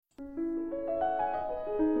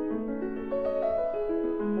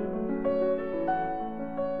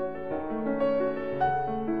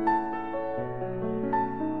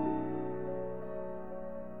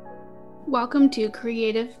welcome to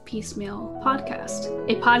Creative Piecemeal Podcast,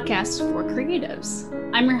 a podcast for creatives.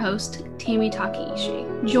 I'm your host, Tammy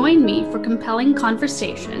Takeishi. Join me for compelling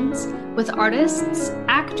conversations with artists,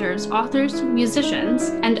 actors, authors, musicians,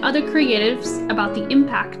 and other creatives about the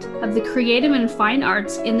impact of the creative and fine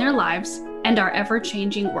arts in their lives and our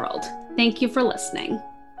ever-changing world. Thank you for listening.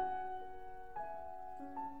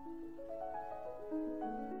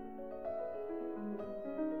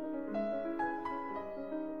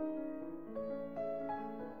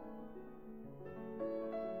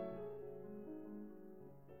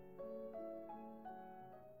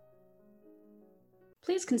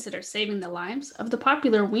 Please consider saving the lives of the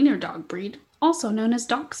popular wiener dog breed, also known as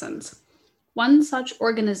Dachshunds. One such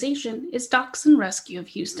organization is Dachshund Rescue of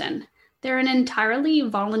Houston. They're an entirely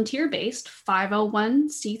volunteer-based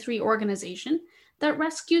 501c3 organization that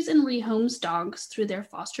rescues and rehomes dogs through their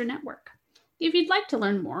foster network. If you'd like to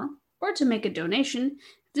learn more or to make a donation,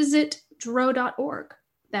 visit droh.org.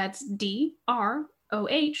 That's DROH.org.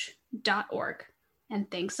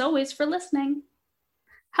 And thanks always for listening.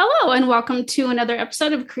 Hello, and welcome to another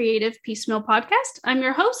episode of Creative Piecemeal Podcast. I'm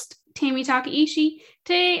your host, Tammy Takeishi.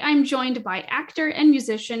 Today, I'm joined by actor and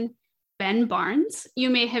musician Ben Barnes. You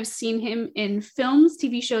may have seen him in films,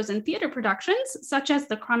 TV shows, and theater productions, such as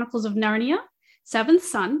The Chronicles of Narnia, Seventh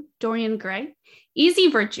Son, Dorian Gray, Easy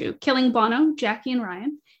Virtue, Killing Bono, Jackie and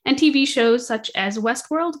Ryan, and TV shows such as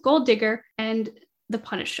Westworld, Gold Digger, and The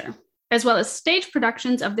Punisher, as well as stage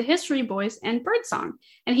productions of The History Boys and Birdsong.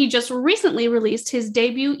 And he just recently released his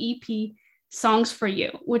debut EP, Songs for You,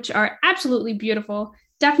 which are absolutely beautiful.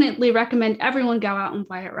 Definitely recommend everyone go out and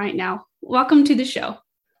buy it right now. Welcome to the show.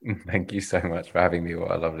 Thank you so much for having me.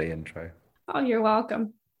 What a lovely intro. Oh, you're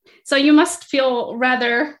welcome. So you must feel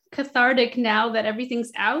rather cathartic now that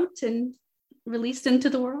everything's out and released into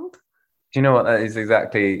the world. Do you know what? That is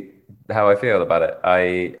exactly how I feel about it.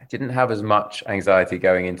 I didn't have as much anxiety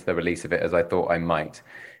going into the release of it as I thought I might.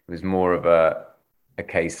 It was more of a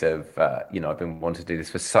case of, I've been wanting to do this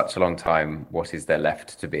for such a long time. What is there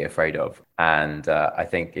left to be afraid of? And I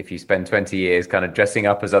think if you spend 20 years kind of dressing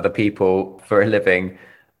up as other people for a living,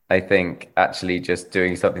 I think actually just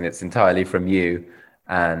doing something that's entirely from you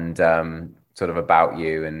and sort of about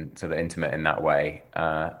you and sort of intimate in that way,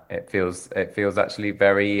 it feels actually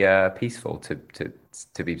very peaceful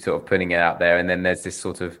to be sort of putting it out there. And then there's this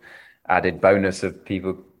sort of added bonus of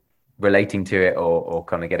people relating to it or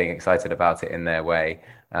kind of getting excited about it in their way,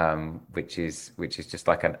 which is just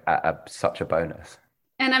like such a bonus.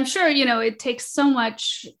 And I'm sure, it takes so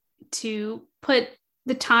much to put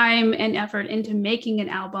the time and effort into making an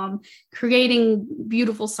album, creating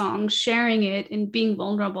beautiful songs, sharing it, and being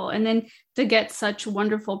vulnerable. And then to get such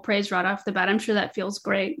wonderful praise right off the bat, I'm sure that feels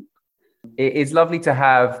great. It's lovely to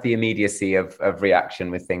have the immediacy of reaction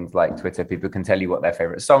with things like Twitter. People can tell you what their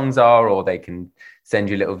favorite songs are, or they can send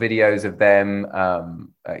you little videos of them,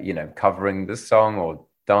 covering the song or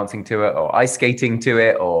dancing to it or ice skating to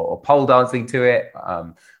it or pole dancing to it,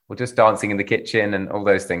 or just dancing in the kitchen. And all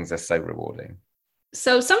those things are so rewarding.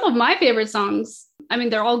 So some of my favorite songs,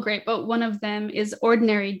 they're all great, but one of them is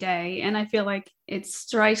Ordinary Day. And I feel like it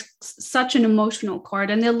strikes such an emotional chord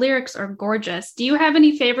and the lyrics are gorgeous. Do you have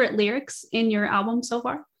any favorite lyrics in your album so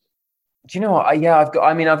far? Do you know what? I've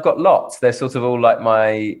got lots. They're sort of all like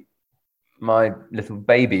my little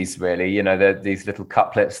babies, really. They're these little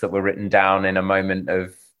couplets that were written down in a moment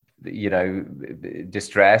of,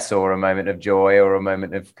 distress or a moment of joy or a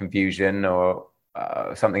moment of confusion or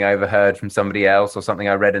something I overheard from somebody else or something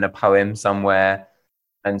I read in a poem somewhere.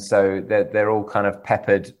 And so they're all kind of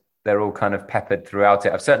peppered. They're all kind of peppered throughout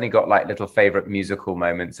it. I've certainly got like little favorite musical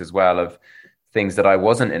moments as well of things that I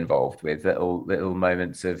wasn't involved with, little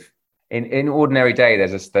moments of in Ordinary Day.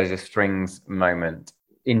 There's a strings moment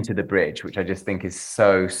into the bridge, which I just think is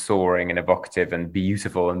so soaring and evocative and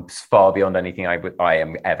beautiful and far beyond anything I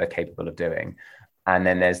am ever capable of doing. And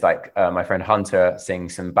then there's like my friend Hunter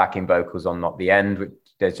sings some backing vocals on Not the End, which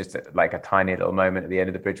there's just a tiny little moment at the end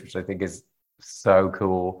of the bridge, which I think is so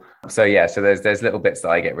cool. So yeah, so there's little bits that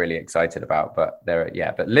I get really excited about, but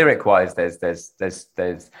but lyric wise, there's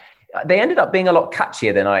they ended up being a lot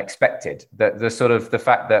catchier than I expected. The sort of the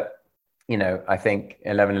fact that, I think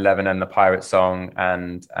 1111 and the Pirate Song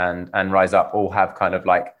and Rise Up all have kind of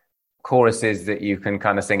like choruses that you can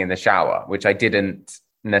kind of sing in the shower, which I didn't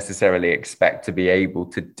necessarily expect to be able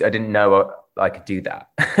to. I didn't know I could do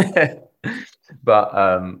that. But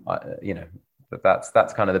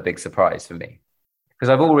that's kind of the big surprise for me, because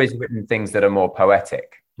I've always written things that are more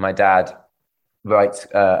poetic. My dad writes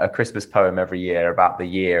a Christmas poem every year about the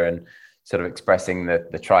year, and sort of expressing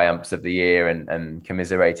the triumphs of the year and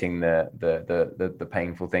commiserating the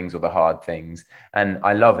painful things or the hard things. And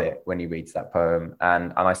I love it when he reads that poem.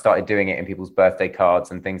 And I started doing it in people's birthday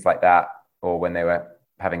cards and things like that, or when they were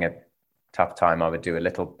having a tough time, I would do a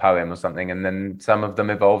little poem or something, and then some of them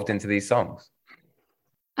evolved into these songs.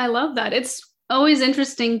 I love that. It's always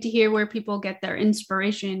interesting to hear where people get their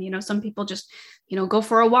inspiration. You know, some people just, you know, go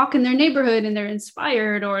for a walk in their neighborhood and they're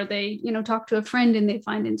inspired, or they, you know, talk to a friend and they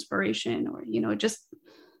find inspiration, or, you know, just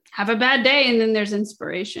have a bad day and then there's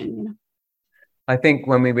inspiration, you know. I think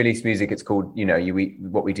when we release music, it's called, you know,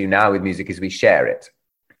 what we do now with music is we share it.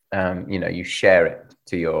 You know, you share it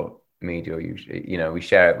to your media, you know, we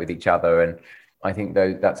share it with each other. And I think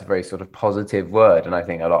that's a very sort of positive word. And I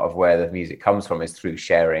think a lot of where the music comes from is through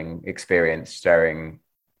sharing experience, sharing,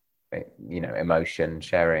 you know, emotion,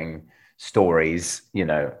 sharing stories. You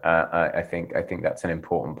know, I think that's an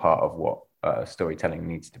important part of what storytelling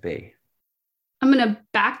needs to be. I'm going to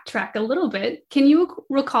backtrack a little bit. Can you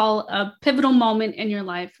recall a pivotal moment in your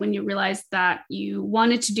life when you realized that you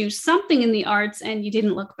wanted to do something in the arts and you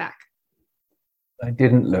didn't look back? I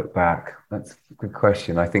didn't look back. That's a good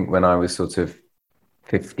question. I think when I was sort of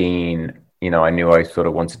 15, you know, I knew I sort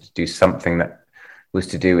of wanted to do something that was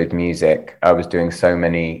to do with music. I was doing so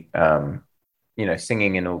many, you know,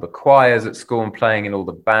 singing in all the choirs at school and playing in all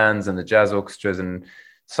the bands and the jazz orchestras and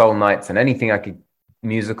soul nights and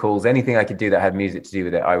musicals, anything I could do that had music to do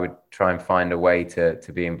with it, I would try and find a way to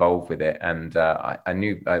be involved with it. And I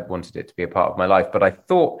knew I wanted it to be a part of my life. But I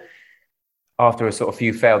thought after a sort of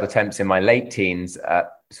few failed attempts in my late teens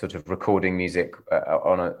at sort of recording music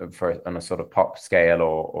on a sort of pop scale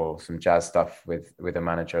or some jazz stuff with a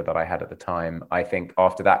manager that I had at the time, I think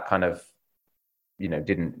after that kind of, you know,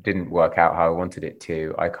 didn't work out how I wanted it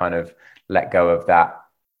to, I kind of let go of that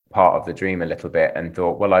part of the dream a little bit and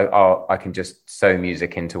thought, well, I can just sew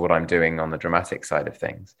music into what I'm doing on the dramatic side of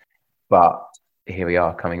things. But here we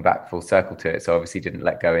are coming back full circle to it. So obviously didn't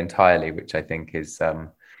let go entirely, which I think is,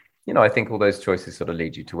 you know, I think all those choices sort of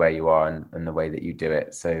lead you to where you are and the way that you do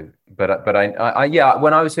it. So, but I yeah,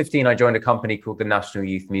 when I was 15, I joined a company called the National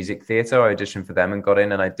Youth Music Theatre. I auditioned for them and got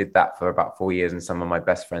in, and I did that for about 4 years. And some of my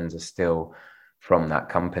best friends are still from that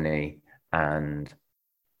company. And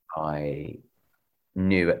I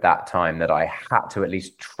knew at that time that I had to at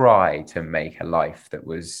least try to make a life that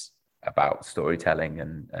was about storytelling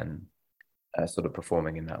and sort of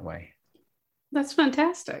performing in that way. That's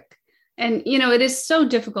fantastic. And, you know, it is so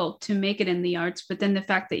difficult to make it in the arts, but then the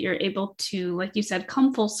fact that you're able to, like you said,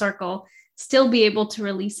 come full circle, still be able to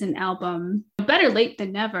release an album, better late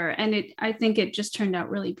than never. And I think it just turned out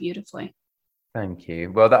really beautifully. Thank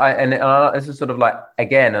you. Well, this is sort of like,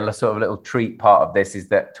 again, a sort of little treat part of this is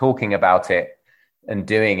that talking about it and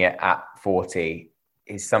doing it at 40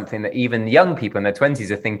 is something that even young people in their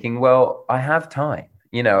 20s are thinking, well, I have time,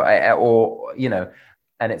 you know,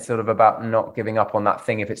 and it's sort of about not giving up on that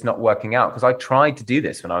thing if it's not working out. Because I tried to do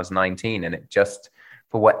this when I was 19 and it just,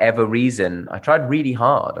 for whatever reason, I tried really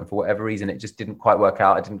hard. And for whatever reason, it just didn't quite work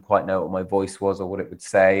out. I didn't quite know what my voice was or what it would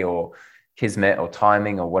say or kismet or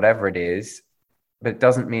timing or whatever it is. But it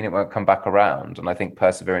doesn't mean it won't come back around. And I think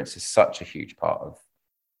perseverance is such a huge part of,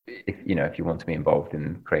 if you want to be involved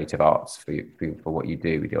in creative arts for what you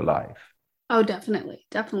do with your life. Oh, definitely.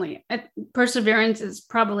 Perseverance is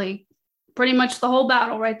probably pretty much the whole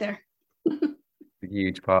battle right there. A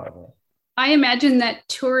huge part of it. I imagine that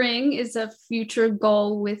touring is a future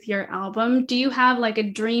goal with your album. Do you have like a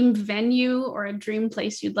dream venue or a dream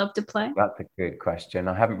place you'd love to play? That's a good question.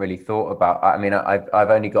 I haven't really thought about, I mean, I've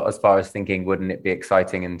only got as far as thinking, wouldn't it be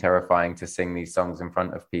exciting and terrifying to sing these songs in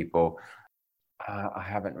front of people? I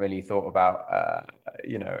haven't really thought about,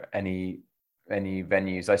 any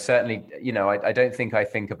venues. I certainly, I don't think I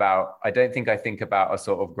think about a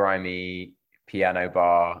sort of grimy piano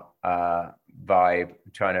bar vibe,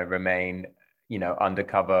 trying to remain,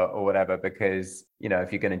 undercover or whatever, because,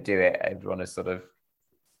 if you're going to do it, everyone is sort of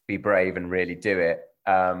be brave and really do it.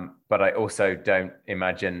 But I also don't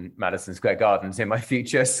imagine Madison Square Gardens in my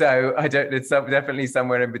future. So it's definitely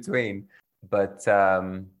somewhere in between. But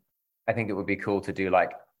I think it would be cool to do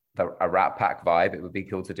like a Rat Pack vibe. It would be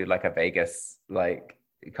cool to do like a Vegas, like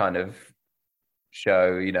kind of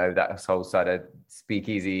show, that whole side of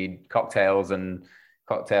speakeasy cocktails and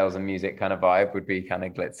music kind of vibe would be kind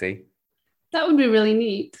of glitzy. That would be really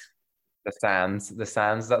neat. The Sands,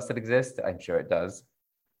 that still exist? I'm sure it does.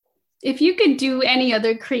 If you could do any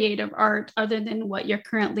other creative art other than what you're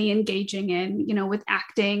currently engaging in, with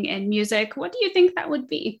acting and music, what do you think that would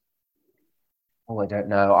be? Oh, I don't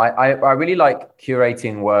know. I really like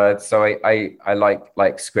curating words. So I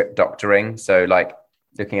like script doctoring. So like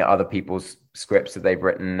looking at other people's scripts that they've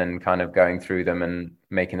written and kind of going through them and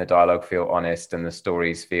making the dialogue feel honest and the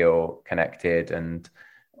stories feel connected. And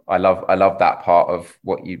I love that part of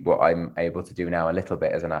what I'm able to do now a little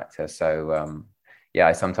bit as an actor. So yeah,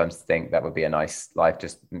 I sometimes think that would be a nice life.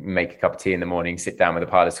 Just make a cup of tea in the morning, sit down with a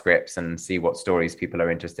pile of scripts and see what stories people are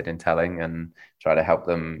interested in telling and try to help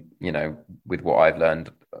them, with what I've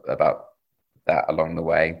learned about that along the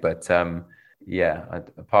way. But yeah,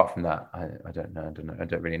 apart from that, I don't know. I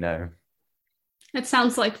don't really know. It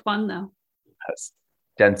sounds like fun though. That's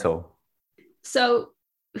gentle. So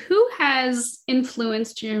who has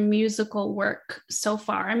influenced your musical work so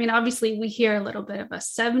far? I mean, obviously we hear a little bit of a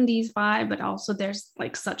 70s vibe, but also there's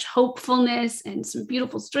like such hopefulness and some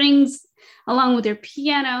beautiful strings along with your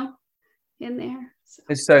piano in there. So.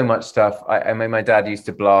 There's so much stuff. I mean, my dad used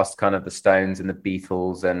to blast kind of the Stones and the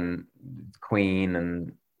Beatles and Queen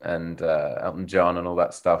and Elton John and all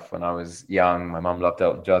that stuff when I was young. My mum loved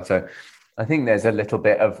Elton John. So I think there's a little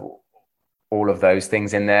bit of all of those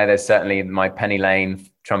things in there. There's certainly my Penny Lane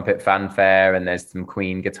trumpet fanfare, and there's some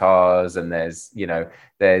Queen guitars, and there's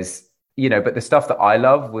but the stuff that I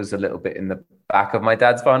love was a little bit in the back of my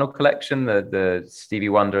dad's vinyl collection, the Stevie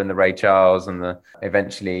Wonder and the Ray Charles, and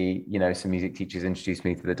eventually, some music teachers introduced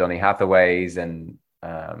me to the Donny Hathaways, and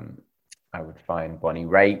I would find Bonnie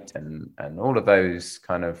Raitt and all of those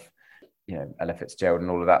kind of, Ella Fitzgerald and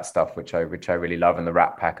all of that stuff, which I really love, and the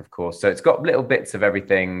Rat Pack, of course. So it's got little bits of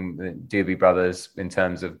everything, the Doobie Brothers in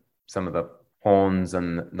terms of some of the horns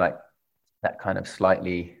and like that kind of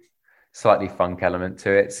slightly funk element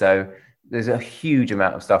to it. So there's a huge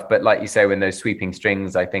amount of stuff. But like you say, when those sweeping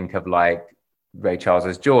strings, I think of like Ray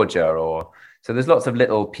Charles's Georgia, so there's lots of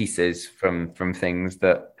little pieces from things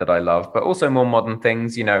that I love, but also more modern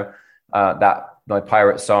things, that my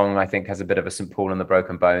Pirate Song, I think, has a bit of a St. Paul and the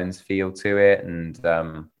Broken Bones feel to it. And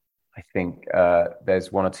I think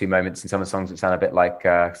there's one or two moments in some of the songs that sound a bit like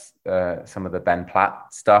some of the Ben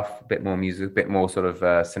Platt stuff, a bit more music, a bit more sort of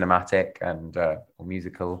cinematic and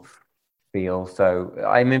musical feel. So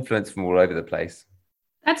I'm influenced from all over the place.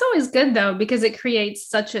 That's always good, though, because it creates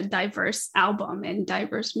such a diverse album and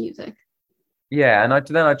diverse music. Yeah, and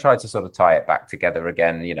then I try to sort of tie it back together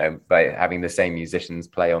again, by having the same musicians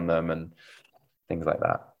play on them and things like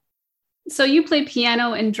that. So you play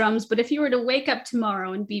piano and drums, but if you were to wake up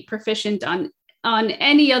tomorrow and be proficient on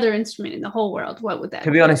any other instrument in the whole world, what would that be?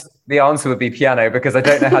 To be honest, the answer would be piano, because I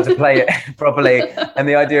don't know how to play it properly. And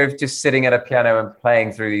the idea of just sitting at a piano and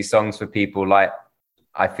playing through these songs for people, like,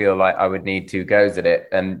 I feel like I would need 2 goes at it.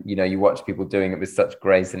 And, you watch people doing it with such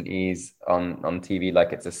grace and ease on TV,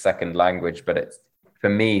 like it's a second language. But for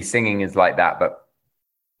me, singing is like that, but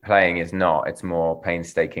playing is not. It's more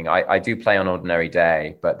painstaking. I do play on Ordinary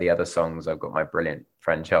Day, but the other songs I've got my brilliant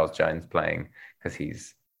friend Charles Jones playing, because he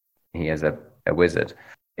is a wizard.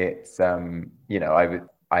 It's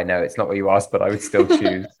I know it's not what you asked, but I would still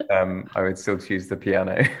choose the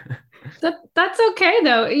piano. That's okay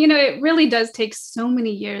though. It really does take so many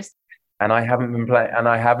years. And I haven't been playing, and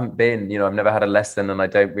I haven't been, I've never had a lesson, and I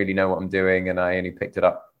don't really know what I'm doing. And I only picked it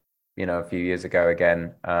up, a few years ago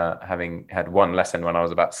again, having had one lesson when I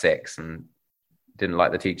was about 6 and didn't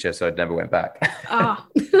like the teacher, so I never went back. That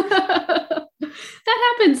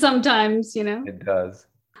happens sometimes, It does.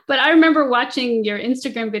 But I remember watching your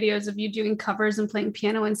Instagram videos of you doing covers and playing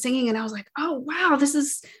piano and singing, and I was like, oh, wow, this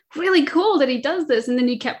is really cool that he does this. And then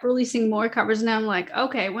you kept releasing more covers, and I'm like,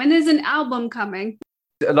 okay, when is an album coming?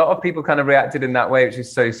 A lot of people kind of reacted in that way, which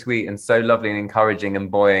is so sweet and so lovely and encouraging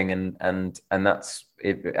and buoying, and that's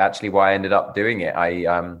actually why I ended up doing it.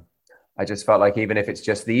 I just felt like even if it's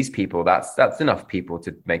just these people, that's enough people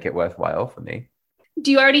to make it worthwhile for me.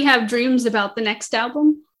 Do you already have dreams about the next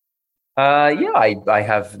album? Yeah, I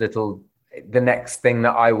have the next thing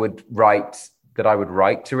that I would write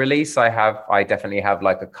to release. I definitely have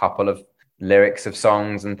like a couple of lyrics of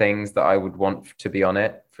songs and things that I would want to be on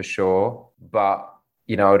it for sure. But,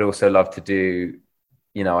 I would also love to do,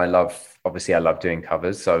 I love doing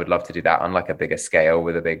covers. So I would love to do that on like a bigger scale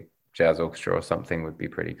with a big jazz orchestra or something would be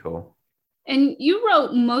pretty cool. And you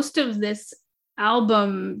wrote most of this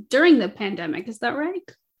album during the pandemic, is that right?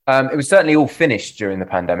 It was certainly all finished during the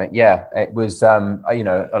pandemic. Yeah, it was, a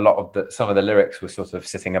lot of some of the lyrics were sort of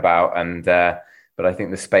sitting about, but I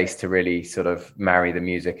think the space to really sort of marry the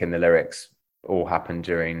music and the lyrics all happened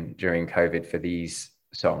during COVID for these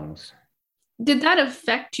songs. Did that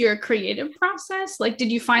affect your creative process? Like,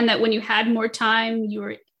 did you find that when you had more time, you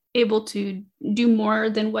were able to do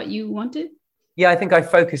more than what you wanted? Yeah, I think I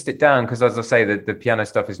focused it down because, as I say, the piano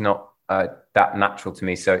stuff is not that natural to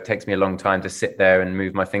me. So it takes me a long time to sit there and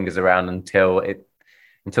move my fingers around until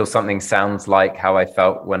something sounds like how I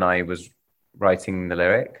felt when I was writing the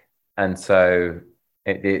lyric. And so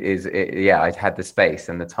I'd had the space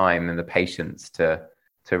and the time and the patience to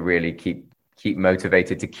really keep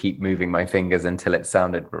motivated, to keep moving my fingers until it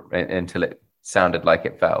sounded like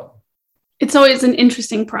it felt. It's always an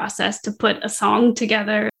interesting process to put a song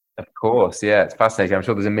together. Of course, yeah, it's fascinating. I'm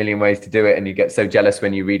sure there's a million ways to do it, and you get so jealous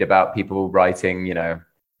when you read about people writing, I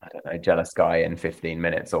don't know, jealous guy in 15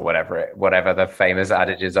 minutes or whatever the famous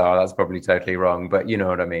adages are. That's probably totally wrong, but you know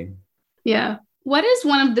what I mean. Yeah. What is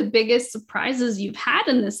one of the biggest surprises you've had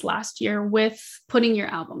in this last year with putting your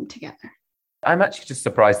album together? I'm actually just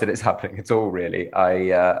surprised that it's happening at all, really.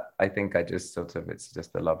 I think I just it's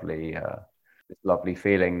just a lovely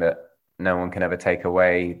feeling that no one can ever take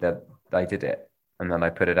away that I did it. And then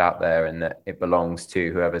I put it out there and that it belongs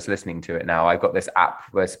to whoever's listening to it now. I've got this app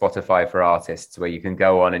where Spotify for artists where you can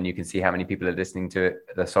go on and you can see how many people are listening to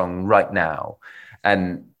the song right now.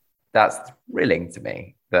 And that's thrilling to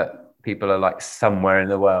me that people are like somewhere in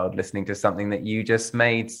the world listening to something that you just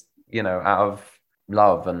made, out of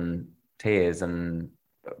love and tears and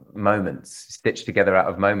moments stitched together out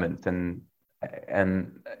of moments. And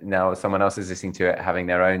now someone else is listening to it, having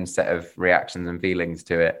their own set of reactions and feelings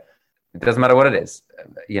to it. It doesn't matter what it is,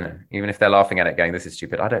 even if they're laughing at it going, this is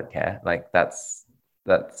stupid, I don't care. Like that's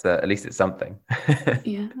at least it's something.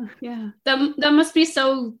 Yeah. That must be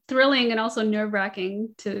so thrilling and also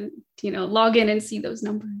nerve-wracking to, log in and see those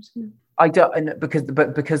numbers. I don't,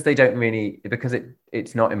 because they don't really, because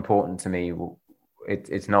it's not important to me.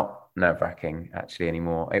 It's not nerve-wracking actually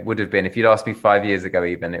anymore. It would have been, if you'd asked me 5 years ago,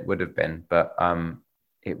 even it would have been, but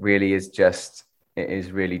it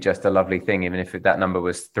is really just a lovely thing. Even if that number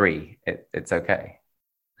was 3, it's okay.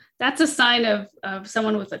 That's a sign of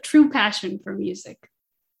someone with a true passion for music.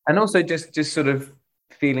 And also just sort of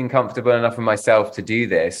feeling comfortable enough in myself to do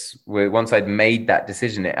this. Once I'd made that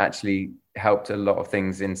decision, it actually helped a lot of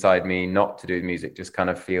things inside me not to do music, just kind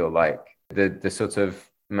of feel like the sort of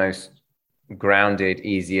most grounded,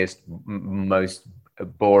 easiest, most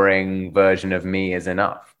boring version of me is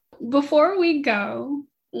enough. Before we go,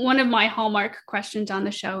 one of my hallmark questions on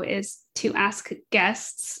the show is to ask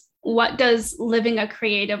guests, what does living a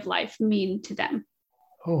creative life mean to them?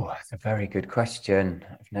 Oh, that's a very good question.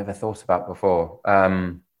 I've never thought about before.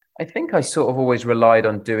 I think I sort of always relied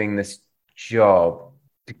on doing this job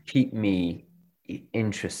to keep me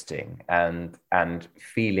interesting and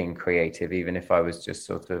feeling creative, even if I was just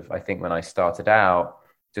sort of, I think when I started out,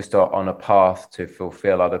 just on a path to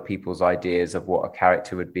fulfill other people's ideas of what a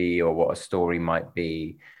character would be or what a story might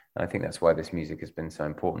be. And I think that's why this music has been so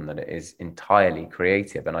important, that it is entirely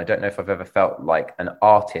creative. And I don't know if I've ever felt like an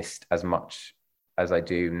artist as much as I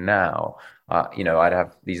do now. I'd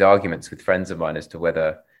have these arguments with friends of mine as to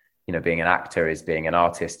whether, being an actor is being an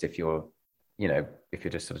artist if you're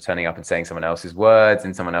just sort of turning up and saying someone else's words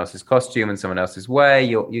in someone else's costume and someone else's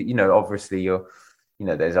way. Obviously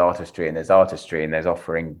there's artistry and there's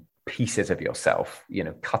offering pieces of yourself,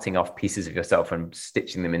 cutting off pieces of yourself and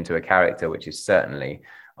stitching them into a character, which is certainly,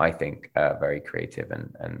 I think, very creative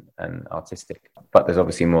and artistic. But there's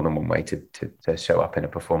obviously more than one way to show up in a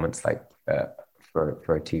performance, like for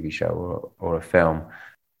a TV show or a film.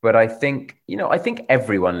 But I think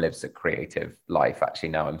everyone lives a creative life. Actually,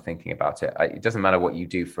 now I'm thinking about it, it doesn't matter what you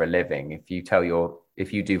do for a living.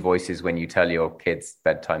 If you do voices when you tell your kids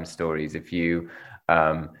bedtime stories, if you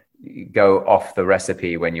go off the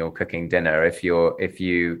recipe when you're cooking dinner, if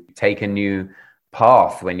you take a new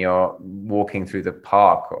path when you're walking through the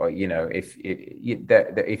park, or if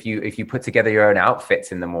you put together your own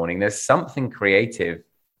outfits in the morning, there's something creative,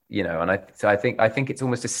 and I think it's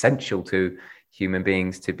almost essential to human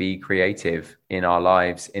beings to be creative in our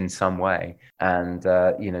lives in some way, and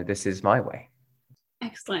this is my way.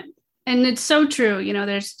 Excellent. And it's so true.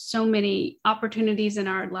 There's so many opportunities in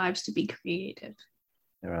our lives to be creative.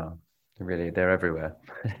 There are. They're everywhere.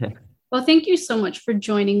 Well, thank you so much for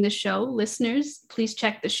joining the show. Listeners, please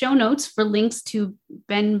check the show notes for links to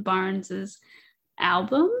Ben Barnes's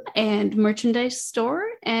album and merchandise store,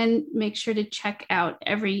 and make sure to check out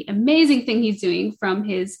every amazing thing he's doing, from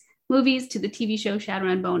his movies to the TV show Shadow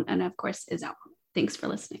and Bone, and of course his album. Thanks for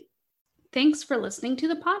listening. Thanks for listening to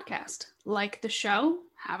the podcast. Like the show?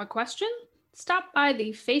 Have a question? Stop by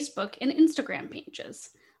the Facebook and Instagram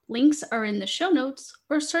pages. Links are in the show notes,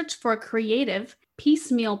 or search for Creative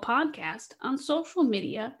Piecemeal Podcast on social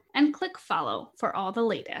media and click follow for all the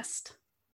latest.